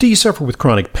Do you suffer with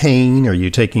chronic pain? Are you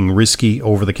taking risky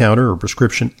over-the-counter or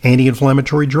prescription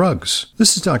anti-inflammatory drugs?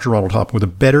 This is Dr. Ronald Hoffman with a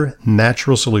better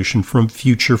natural solution from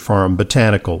Future Farm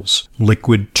Botanicals.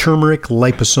 Liquid Turmeric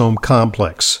Liposome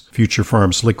Complex. Future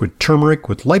Farm's liquid turmeric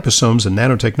with liposomes and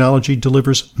nanotechnology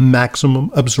delivers maximum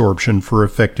absorption for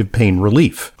effective pain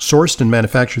relief. Sourced and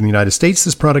manufactured in the United States,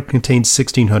 this product contains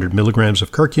 1,600 milligrams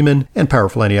of curcumin and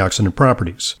powerful antioxidant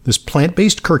properties. This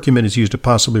plant-based curcumin is used to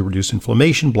possibly reduce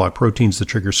inflammation, block proteins that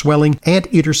trigger swelling, and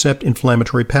intercept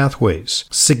inflammatory pathways,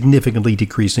 significantly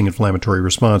decreasing inflammatory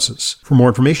responses. For more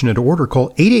information and to order, call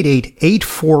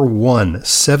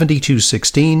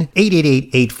 888-841-7216,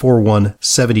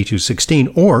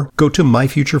 888-841-7216, or go to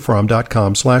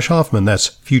myfuturefarm.com/Hoffman. That's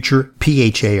future,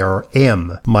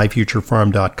 P-H-A-R-M,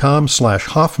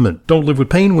 myfuturefarm.com/Hoffman. Don't live with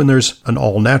pain when there's an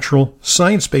all-natural,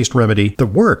 science-based remedy that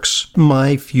works.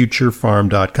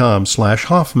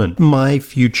 myfuturefarm.com/Hoffman,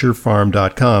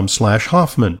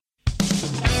 myfuturefarm.com/Hoffman.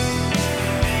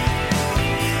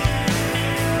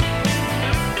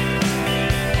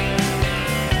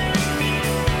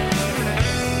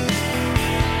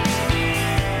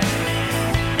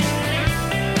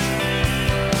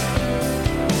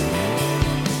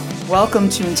 Welcome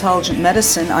to Intelligent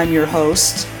Medicine. I'm your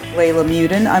host, Leyla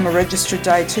Mutin. I'm a registered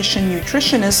dietitian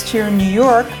nutritionist here in New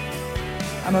York.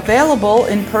 I'm available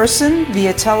in person,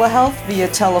 via telehealth, via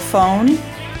telephone.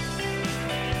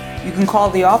 You can call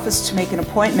the office to make an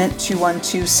appointment,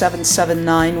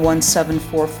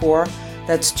 212-779-1744.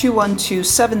 That's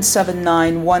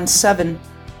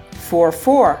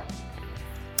 212-779-1744.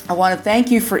 I want to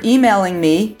thank you for emailing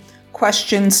me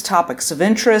questions, topics of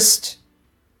interest.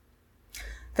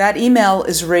 That email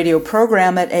is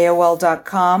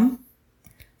radioprogram@aol.com.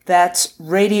 That's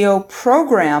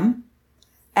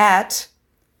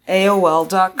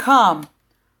radioprogram@aol.com.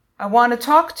 I want to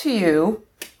talk to you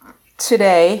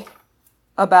today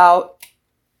about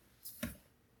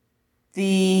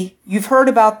you've heard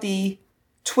about the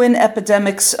twin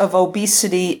epidemics of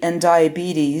obesity and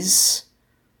diabetes,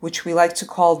 which we like to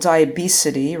call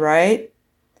diabesity, right?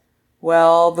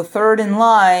 Well, the third in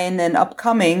line and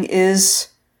upcoming is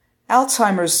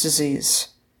Alzheimer's disease.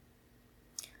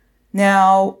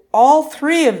 Now, all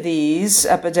three of these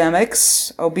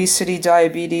epidemics, obesity,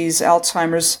 diabetes,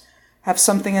 Alzheimer's, have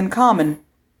something in common.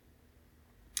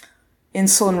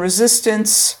 Insulin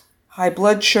resistance, high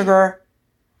blood sugar.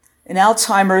 In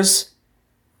Alzheimer's,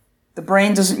 the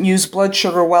brain doesn't use blood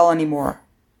sugar well anymore.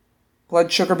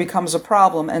 Blood sugar becomes a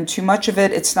problem, and too much of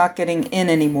it, it's not getting in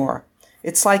anymore.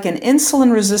 It's like an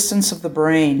insulin resistance of the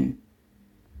brain.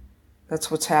 That's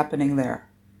what's happening there.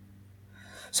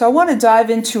 So I want to dive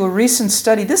into a recent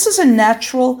study. This is a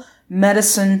Natural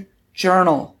Medicine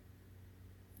Journal.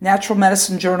 Natural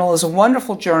Medicine Journal is a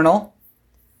wonderful journal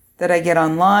that I get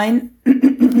online.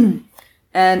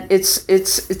 And it's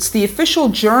the official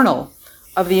journal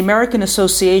of the American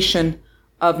Association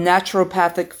of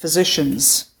Naturopathic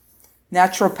Physicians.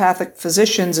 Naturopathic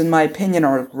physicians, in my opinion,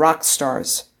 are rock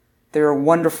stars. They're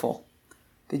wonderful.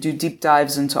 They do deep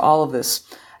dives into all of this.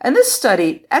 And this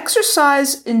study,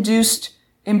 exercise-induced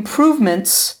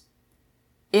improvements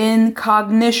in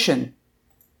cognition.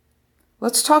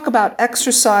 Let's talk about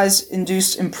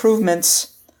exercise-induced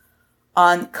improvements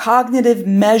on cognitive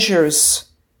measures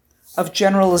of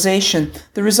generalization.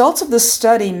 The results of this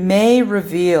study may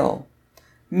reveal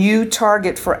new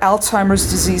target for Alzheimer's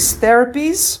disease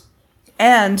therapies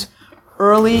and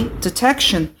early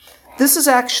detection. This is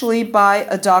actually by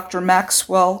a Dr.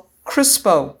 Maxwell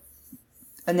Crispo,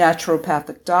 a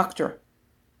naturopathic doctor.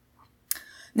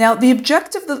 Now, the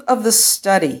objective of the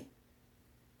study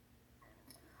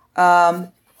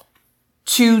to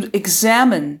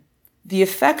examine the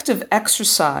effect of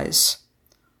exercise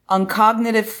on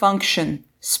cognitive function,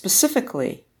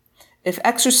 specifically if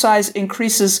exercise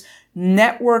increases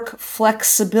network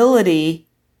flexibility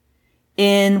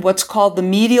in what's called the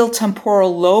medial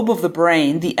temporal lobe of the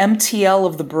brain, the MTL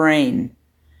of the brain.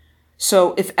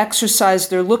 So if exercise,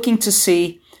 they're looking to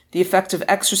see the effect of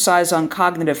exercise on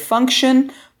cognitive function,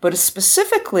 but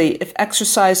specifically if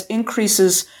exercise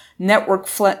increases network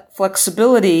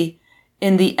flexibility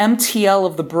in the MTL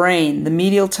of the brain, the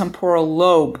medial temporal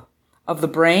lobe of the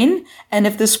brain, and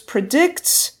if this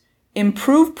predicts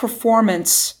improved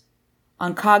performance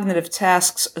on cognitive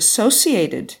tasks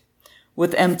associated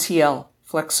with MTL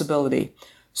flexibility.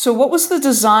 So what was the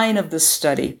design of this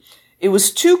study? It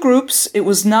was two groups. It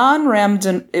was not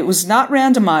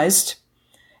randomized,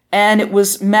 and it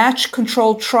was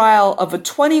match-controlled trial of a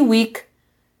 20-week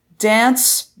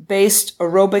dance-based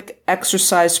aerobic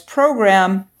exercise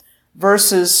program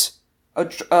versus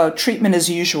a treatment as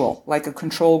usual, like a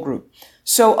control group.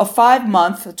 So a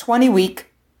 5-month, a 20-week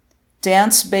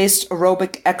dance-based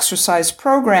aerobic exercise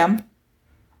program,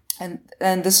 and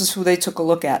this is who they took a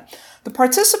look at. The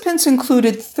participants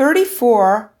included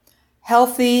 34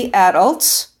 healthy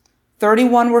adults,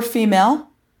 31 were female,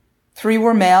 3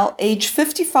 were male, age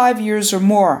 55 years or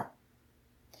more.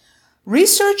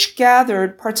 Research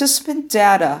gathered participant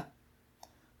data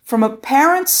from a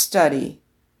parent study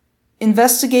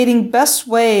investigating best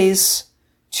ways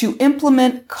to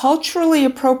implement culturally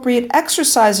appropriate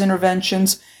exercise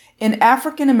interventions in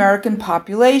African American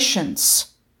populations.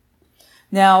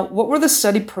 Now, what were the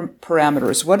study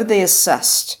parameters? What did they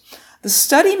assess? The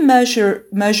study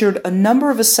measured a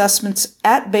number of assessments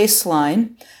at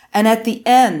baseline and at the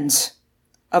end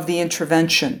of the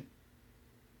intervention.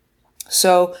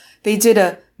 So they did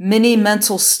a mini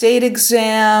mental state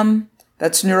exam,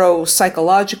 that's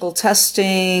neuropsychological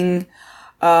testing,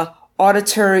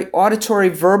 auditory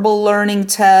verbal learning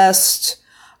test.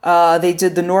 They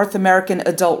did the North American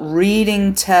Adult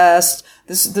Reading Test.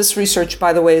 This research,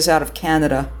 by the way, is out of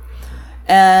Canada.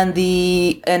 And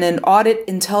an audit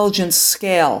intelligence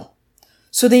scale.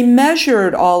 So they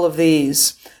measured all of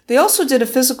these. They also did a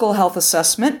physical health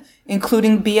assessment,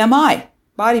 including BMI,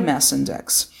 body mass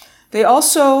index. They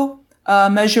also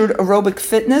measured aerobic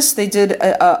fitness. They did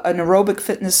an aerobic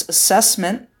fitness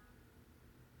assessment,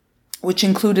 which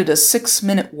included a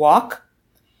 6-minute walk,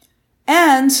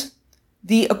 and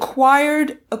the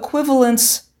acquired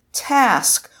equivalence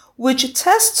task, which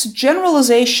tests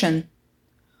generalization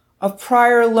of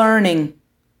prior learning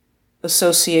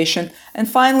association. And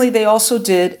finally, they also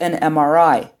did an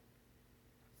MRI.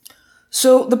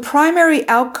 So the primary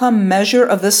outcome measure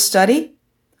of this study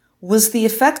was the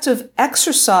effect of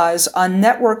exercise on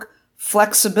network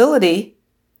flexibility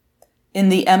in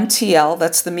the MTL,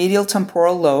 that's the medial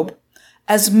temporal lobe,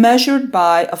 as measured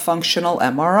by a functional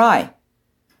MRI.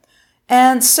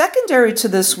 And secondary to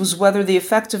this was whether the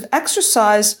effect of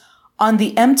exercise on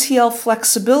the MTL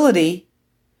flexibility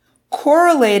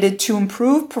correlated to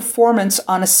improved performance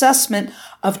on assessment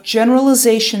of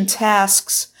generalization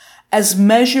tasks as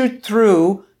measured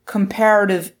through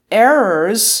comparative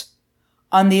errors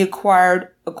on the acquired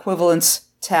equivalence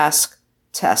task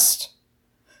test.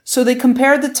 So they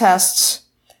compared the tests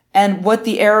and what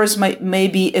the errors may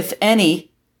be, if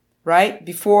any, right?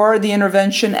 Before the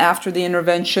intervention, after the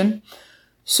intervention.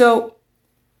 So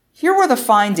here were the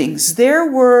findings.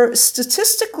 There were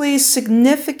statistically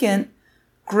significant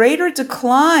greater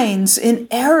declines in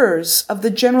errors of the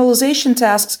generalization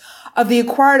tasks of the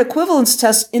acquired equivalence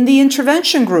test in the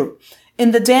intervention group,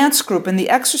 in the dance group, in the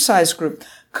exercise group,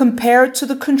 compared to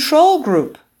the control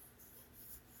group.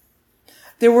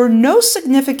 There were no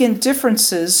significant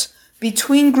differences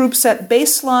between groups at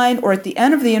baseline or at the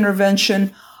end of the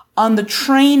intervention on the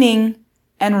training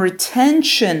and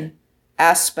retention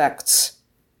aspects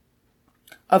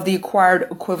of the acquired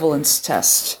equivalence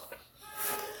test.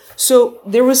 So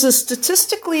there was a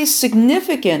statistically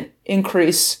significant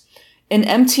increase in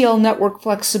MTL network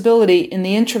flexibility in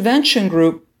the intervention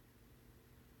group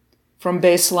from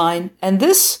baseline, and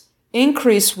this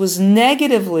increase was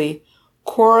negatively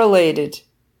correlated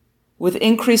with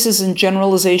increases in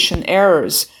generalization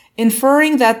errors,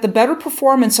 inferring that the better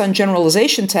performance on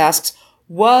generalization tasks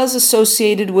was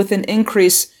associated with an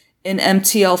increase in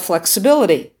MTL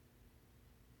flexibility.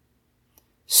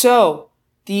 So,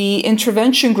 the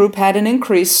intervention group had an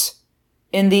increase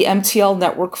in the MTL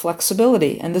network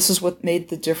flexibility, and this is what made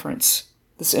the difference.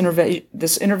 This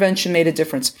intervention made a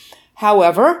difference.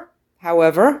 However,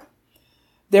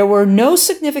 there were no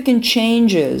significant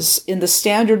changes in the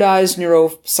standardized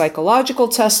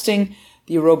neuropsychological testing,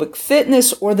 the aerobic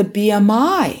fitness, or the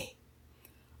BMI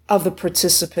of the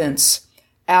participants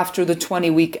after the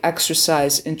 20-week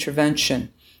exercise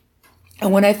intervention.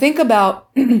 And when I think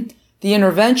about the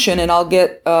intervention, and I'll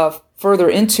get further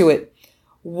into it,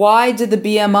 why did the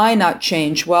BMI not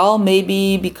change? Well,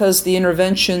 maybe because the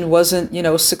intervention wasn't,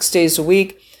 6 days a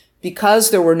week, because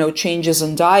there were no changes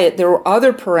in diet. There were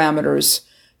other parameters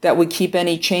that would keep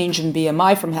any change in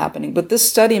BMI from happening. But this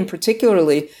study in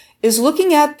particularly is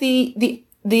looking at the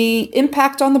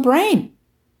impact on the brain,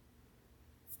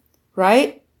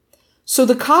 right? So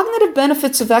the cognitive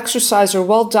benefits of exercise are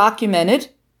well documented.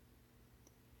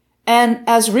 And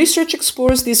as research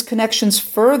explores these connections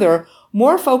further,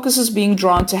 more focus is being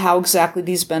drawn to how exactly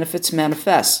these benefits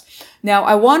manifest. Now,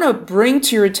 I want to bring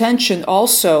to your attention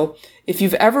also, if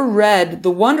you've ever read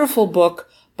the wonderful book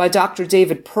by Dr.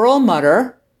 David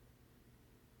Perlmutter,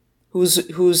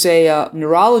 who's a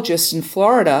neurologist in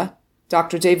Florida,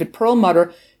 Dr. David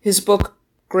Perlmutter, his book,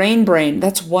 Grain Brain,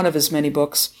 that's one of his many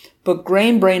books, but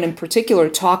Grain Brain in particular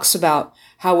talks about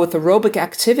how with aerobic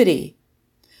activity,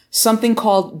 something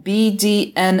called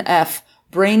BDNF,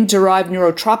 brain-derived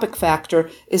neurotropic factor,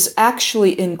 is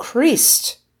actually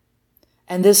increased.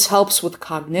 And this helps with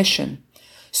cognition.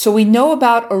 So we know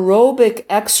about aerobic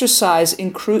exercise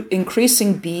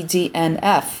increasing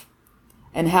BDNF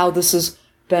and how this is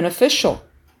beneficial.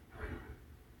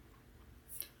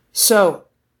 So,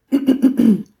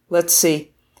 let's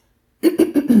see.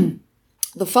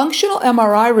 The functional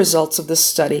MRI results of this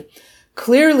study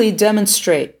clearly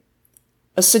demonstrate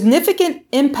a significant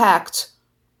impact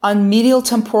on medial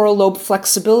temporal lobe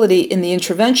flexibility in the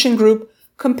intervention group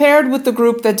compared with the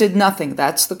group that did nothing.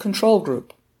 That's the control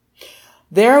group.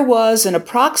 There was an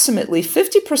approximately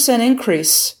 50%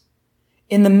 increase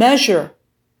in the measure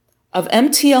of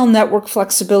MTL network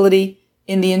flexibility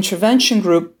in the intervention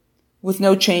group with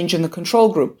no change in the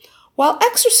control group. While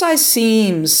exercise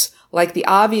seems like the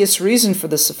obvious reason for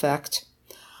this effect,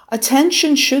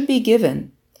 attention should be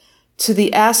given to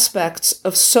the aspects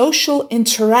of social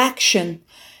interaction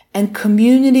and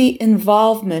community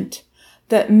involvement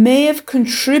that may have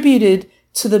contributed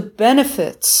to the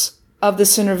benefits of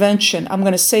this intervention. I'm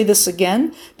going to say this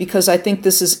again because I think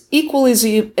this is equally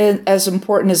as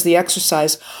important as the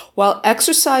exercise. While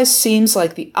exercise seems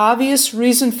like the obvious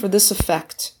reason for this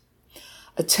effect,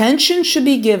 attention should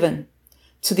be given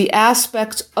to the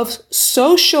aspects of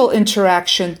social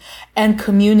interaction and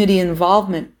community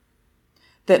involvement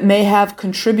that may have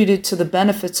contributed to the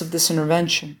benefits of this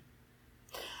intervention.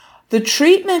 The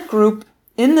treatment group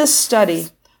in this study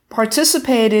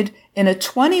participated in a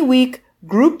 20-week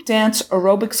group dance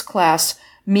aerobics class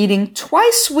meeting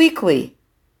twice a week,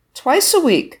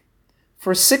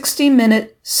 for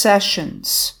 60-minute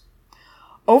sessions.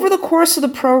 Over the course of the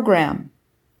program,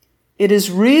 it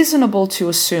is reasonable to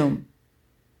assume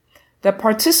that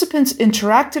participants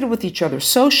interacted with each other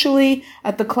socially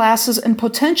at the classes and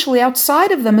potentially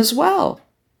outside of them as well.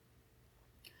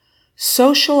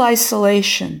 Social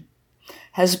isolation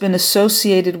has been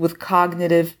associated with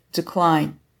cognitive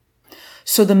decline.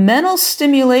 So the mental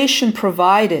stimulation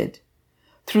provided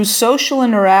through social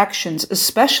interactions,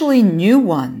 especially new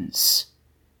ones,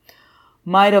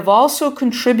 might have also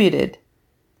contributed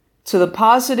to the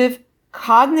positive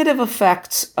cognitive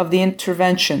effects of the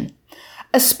intervention,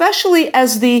 especially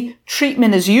as the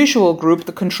treatment as usual group,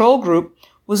 the control group,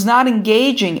 was not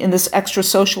engaging in this extra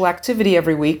social activity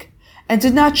every week and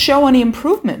did not show any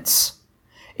improvements.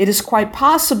 It is quite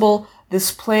possible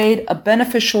this played a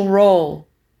beneficial role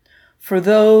for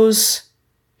those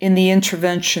in the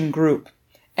intervention group.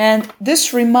 And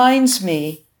this reminds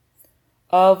me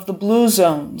of the blue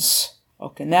zones.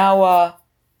 Okay, now,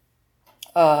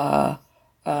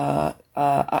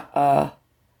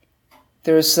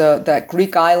 there's that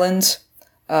Greek island.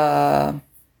 I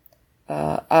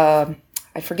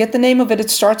forget the name of it.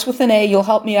 It starts with an A. You'll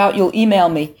help me out. You'll email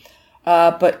me.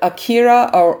 But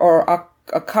Akira or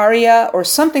Akaria or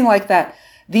something like that.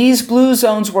 These blue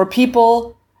zones where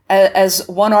people, as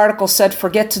one article said,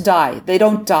 forget to die. They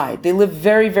don't die. They live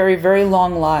very, very, very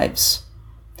long lives.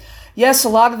 Yes, a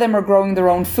lot of them are growing their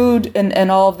own food and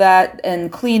all of that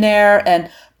and clean air.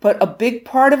 But a big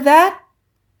part of that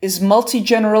is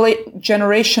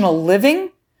multi-generational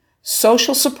living,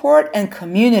 social support, and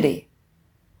community.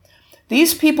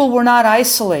 These people were not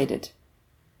isolated.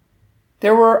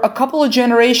 There were a couple of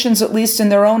generations, at least in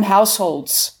their own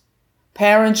households.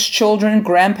 Parents, children,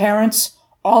 grandparents,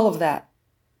 all of that.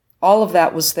 All of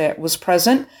that was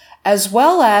present, as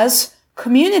well as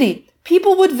community.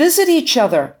 People would visit each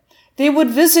other. They would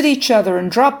visit each other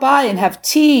and drop by and have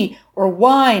tea or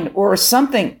wine or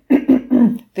something.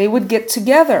 They would get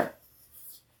together.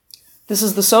 This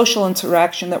is the social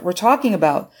interaction that we're talking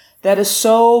about that is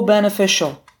so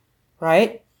beneficial,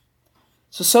 right?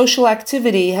 So social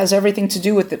activity has everything to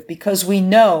do with it because we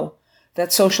know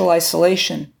that social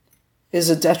isolation is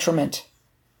a detriment.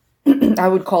 I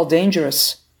would call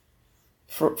dangerous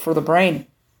for the brain.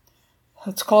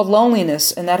 It's called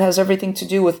loneliness, and that has everything to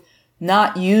do with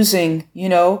not using,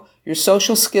 your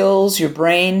social skills, your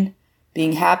brain,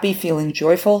 being happy, feeling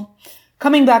joyful.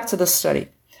 Coming back to the study,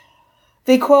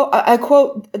 they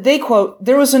quote,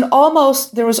 there was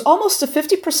almost a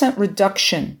 50%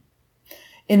 reduction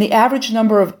in the average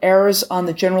number of errors on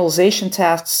the generalization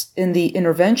tasks in the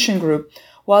intervention group,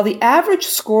 while the average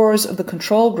scores of the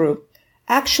control group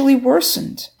actually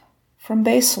worsened from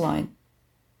baseline.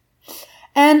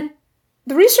 And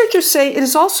the researchers say it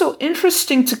is also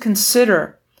interesting to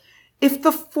consider if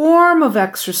the form of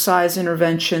exercise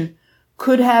intervention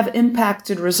could have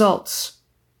impacted results.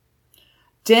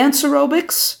 Dance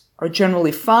aerobics are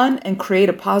generally fun and create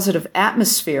a positive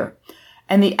atmosphere,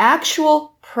 and the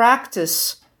actual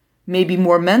practice may be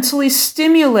more mentally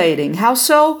stimulating. How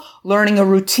so? Learning a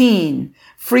routine,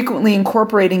 frequently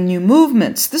incorporating new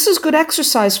movements. This is good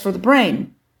exercise for the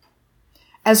brain,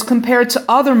 as compared to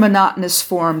other monotonous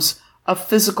forms of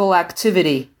physical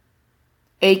activity,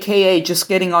 aka just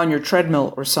getting on your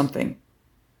treadmill or something,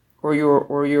 or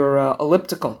your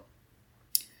elliptical.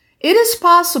 It is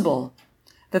possible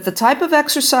that the type of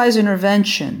exercise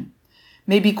intervention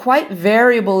may be quite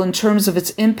variable in terms of its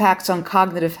impact on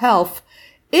cognitive health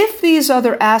if these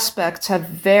other aspects have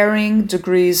varying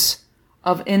degrees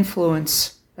of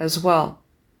influence as well.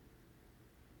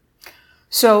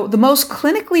 So the most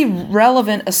clinically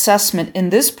relevant assessment in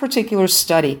this particular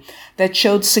study that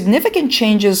showed significant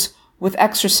changes with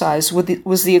exercise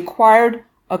was the acquired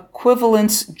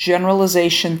equivalence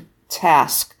generalization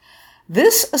task.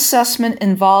 This assessment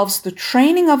involves the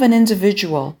training of an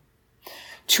individual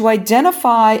to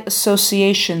identify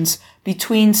associations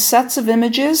between sets of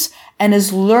images and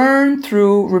is learned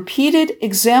through repeated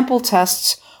example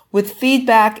tests with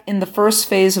feedback in the first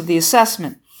phase of the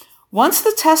assessment. Once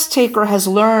the test taker has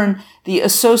learned the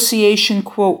association,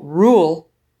 quote, rule,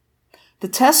 the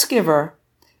test giver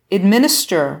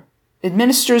administers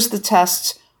the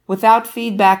tests without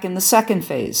feedback in the second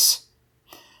phase.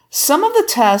 Some of the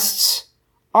tests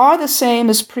are the same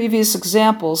as previous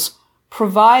examples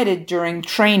provided during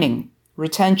training,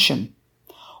 retention,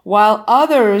 while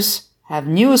others have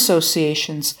new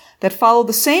associations that follow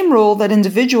the same rule that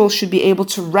individuals should be able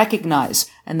to recognize,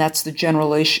 and that's the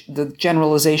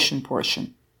generalization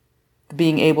portion,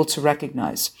 being able to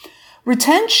recognize.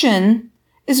 Retention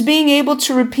is being able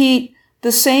to repeat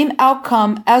the same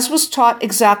outcome as was taught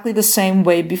exactly the same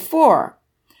way before.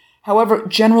 However,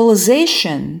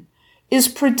 generalization is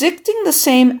predicting the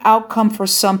same outcome for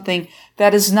something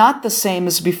that is not the same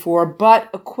as before, but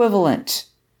equivalent.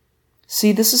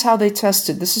 See, this is how they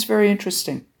tested. This is very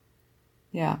interesting.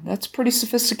 Yeah, that's pretty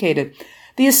sophisticated.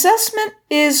 The assessment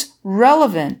is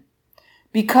relevant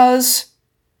because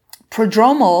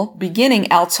prodromal, beginning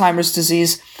Alzheimer's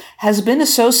disease, has been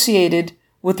associated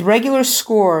with regular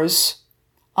scores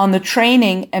on the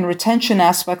training and retention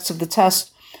aspects of the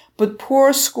test, but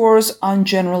poor scores on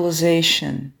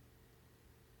generalization.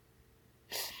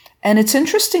 And it's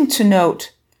interesting to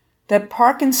note that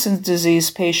Parkinson's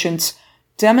disease patients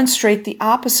demonstrate the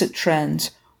opposite trend,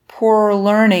 poorer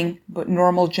learning but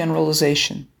normal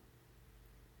generalization.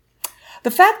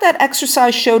 The fact that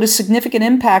exercise showed a significant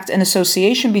impact and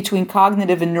association between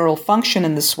cognitive and neural function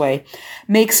in this way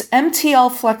makes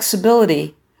MTL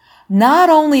flexibility not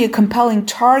only a compelling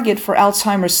target for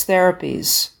Alzheimer's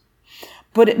therapies,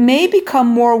 but it may become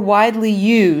more widely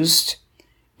used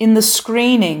in the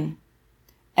screening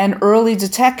and early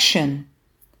detection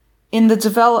in the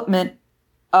development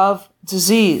of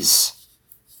disease.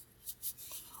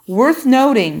 Worth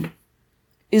noting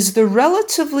is the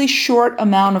relatively short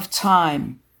amount of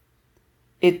time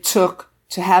it took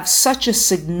to have such a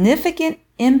significant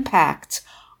impact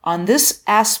on this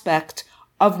aspect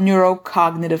of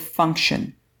neurocognitive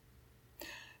function.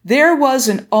 There was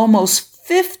an almost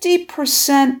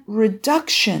 50%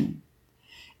 reduction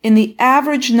in the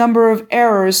average number of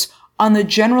errors on the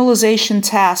generalization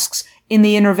tasks in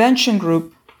the intervention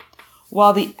group,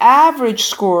 while the average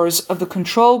scores of the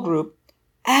control group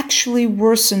actually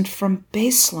worsened from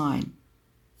baseline.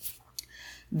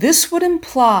 This would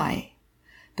imply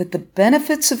that the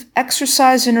benefits of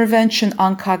exercise intervention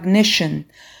on cognition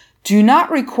do not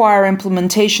require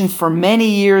implementation for many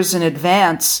years in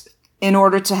advance in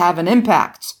order to have an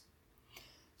impact.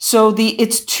 So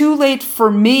it's too late for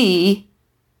me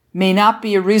may not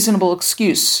be a reasonable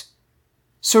excuse.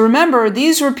 So remember,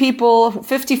 these were people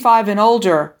 55 and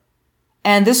older,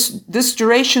 and this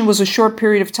duration was a short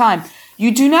period of time.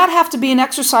 You do not have to be an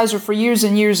exerciser for years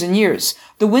and years and years.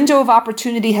 The window of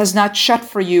opportunity has not shut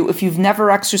for you if you've never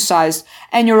exercised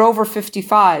and you're over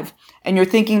 55 and you're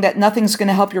thinking that nothing's going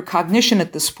to help your cognition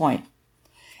at this point.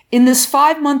 In this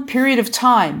 5-month period of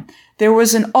time, there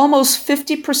was an almost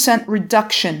 50%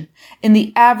 reduction in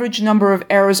the average number of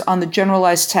errors on the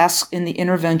generalized tasks in the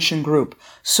intervention group.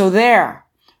 So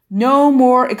no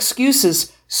more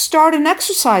excuses. Start an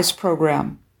exercise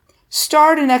program.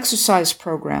 Start an exercise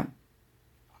program.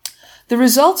 The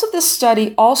results of this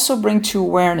study also bring to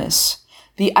awareness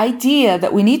the idea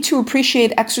that we need to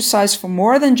appreciate exercise for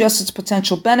more than just its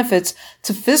potential benefits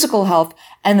to physical health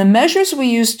and the measures we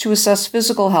use to assess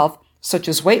physical health, such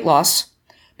as weight loss,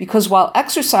 because while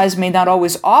exercise may not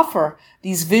always offer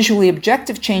these visually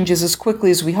objective changes as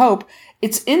quickly as we hope,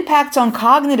 its impact on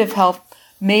cognitive health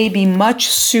may be much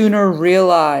sooner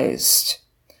realized.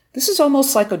 This is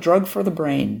almost like a drug for the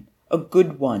brain, a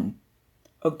good one.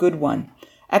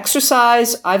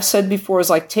 Exercise, I've said before, is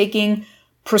like taking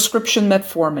prescription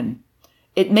metformin.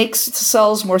 It makes the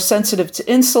cells more sensitive to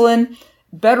insulin,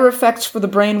 better effects for the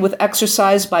brain with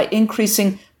exercise by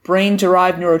increasing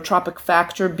brain-derived neurotropic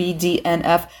factor,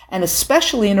 BDNF, and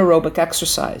especially in aerobic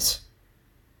exercise.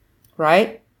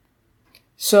 Right?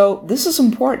 So this is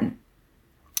important.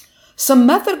 Some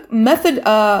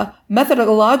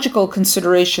methodological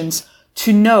considerations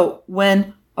to note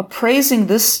when appraising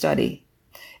this study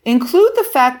include the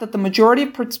fact that the majority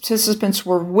of participants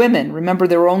were women. Remember,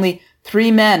 there were only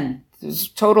 3 men. There's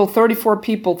a total 34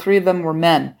 people, 3 of them were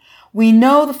men. We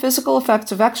know the physical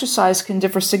effects of exercise can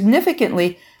differ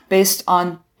significantly based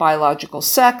on biological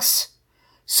sex.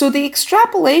 So the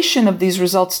extrapolation of these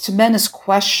results to men is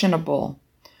questionable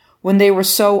when they were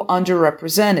so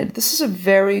underrepresented. This is a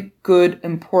very good,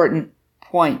 important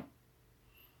point.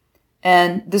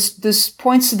 And this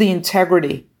points to the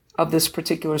integrity of this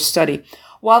particular study.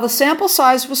 While the sample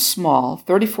size was small,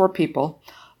 34 people,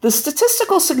 the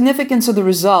statistical significance of the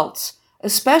results,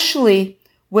 especially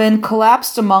when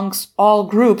collapsed amongst all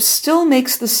groups, still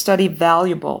makes the study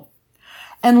valuable.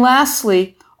 And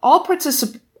lastly, all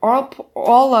the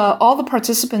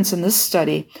participants in this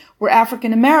study were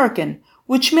African American,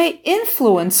 which may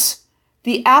influence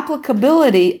the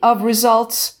applicability of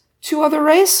results to other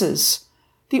races.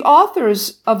 The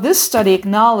authors of this study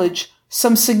acknowledge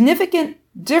some significant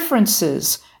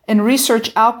differences in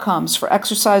research outcomes for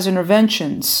exercise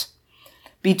interventions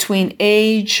between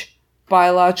age,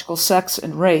 biological sex,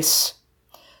 and race.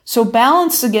 So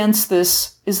balanced against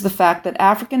this is the fact that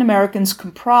African Americans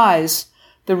comprise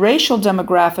the racial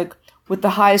demographic with the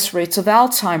highest rates of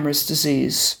Alzheimer's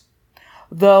disease,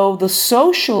 though the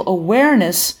social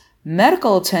awareness,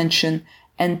 medical attention,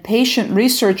 and patient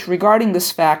research regarding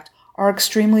this fact are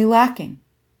extremely lacking.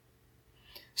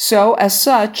 So, as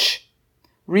such,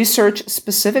 research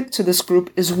specific to this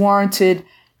group is warranted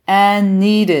and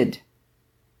needed.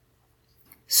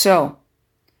 So,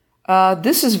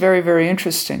 this is very, very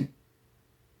interesting.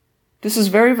 This is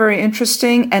very, very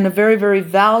interesting and a very, very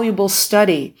valuable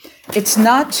study. It's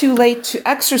not too late to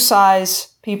exercise,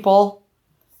 people.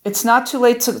 It's not too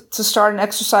late to start an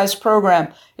exercise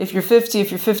program. If you're 50, if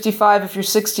you're 55, if you're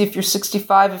 60, if you're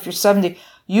 65, if you're 70,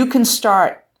 you can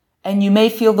start, and you may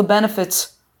feel the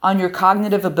benefits on your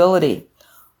cognitive ability.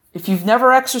 If you've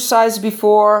never exercised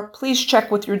before, please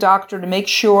check with your doctor to make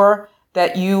sure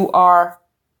that you are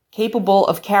capable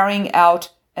of carrying out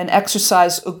an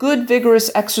exercise, a good vigorous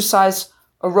exercise,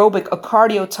 aerobic, a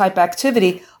cardio type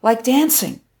activity like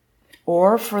dancing.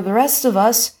 Or for the rest of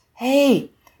us,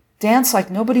 hey, dance like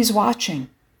nobody's watching.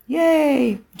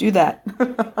 Yay! Do that.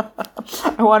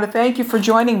 I want to thank you for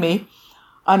joining me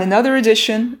on another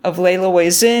edition of Leyla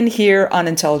Weighs In here on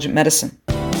Intelligent Medicine.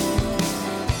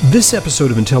 This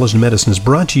episode of Intelligent Medicine is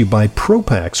brought to you by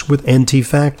Propax with NT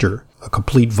Factor, a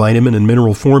complete vitamin and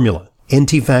mineral formula.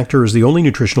 NT Factor is the only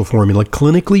nutritional formula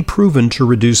clinically proven to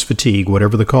reduce fatigue,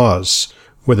 whatever the cause,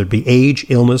 whether it be age,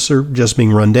 illness, or just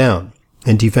being run down.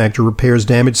 NT Factor repairs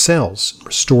damaged cells,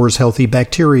 restores healthy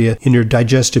bacteria in your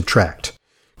digestive tract.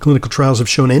 Clinical trials have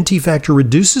shown NT Factor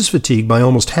reduces fatigue by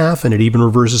almost half, and it even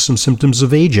reverses some symptoms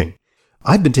of aging.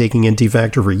 I've been taking NT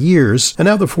Factor for years, and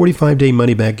now the 45-day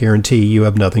money-back guarantee, you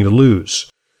have nothing to lose.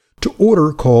 To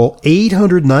order, call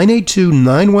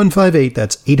 800-982-9158.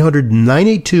 That's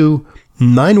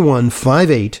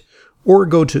 800-982-9158. Or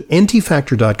go to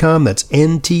ntfactor.com. That's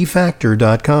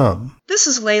ntfactor.com. This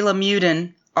is Leyla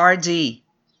Muden, RD.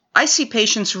 I see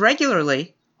patients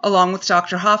regularly, along with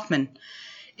Dr. Hoffman.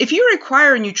 If you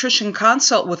require a nutrition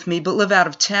consult with me but live out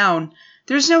of town,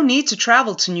 there's no need to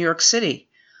travel to New York City.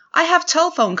 I have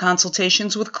telephone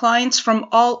consultations with clients from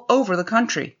all over the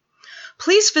country.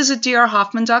 Please visit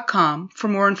drhoffman.com for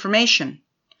more information.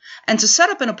 And to set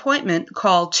up an appointment,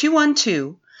 call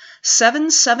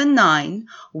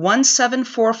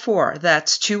 212-779-1744.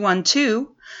 That's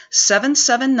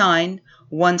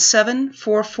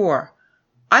 212-779-1744.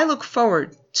 I look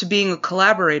forward to being a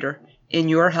collaborator in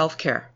your healthcare.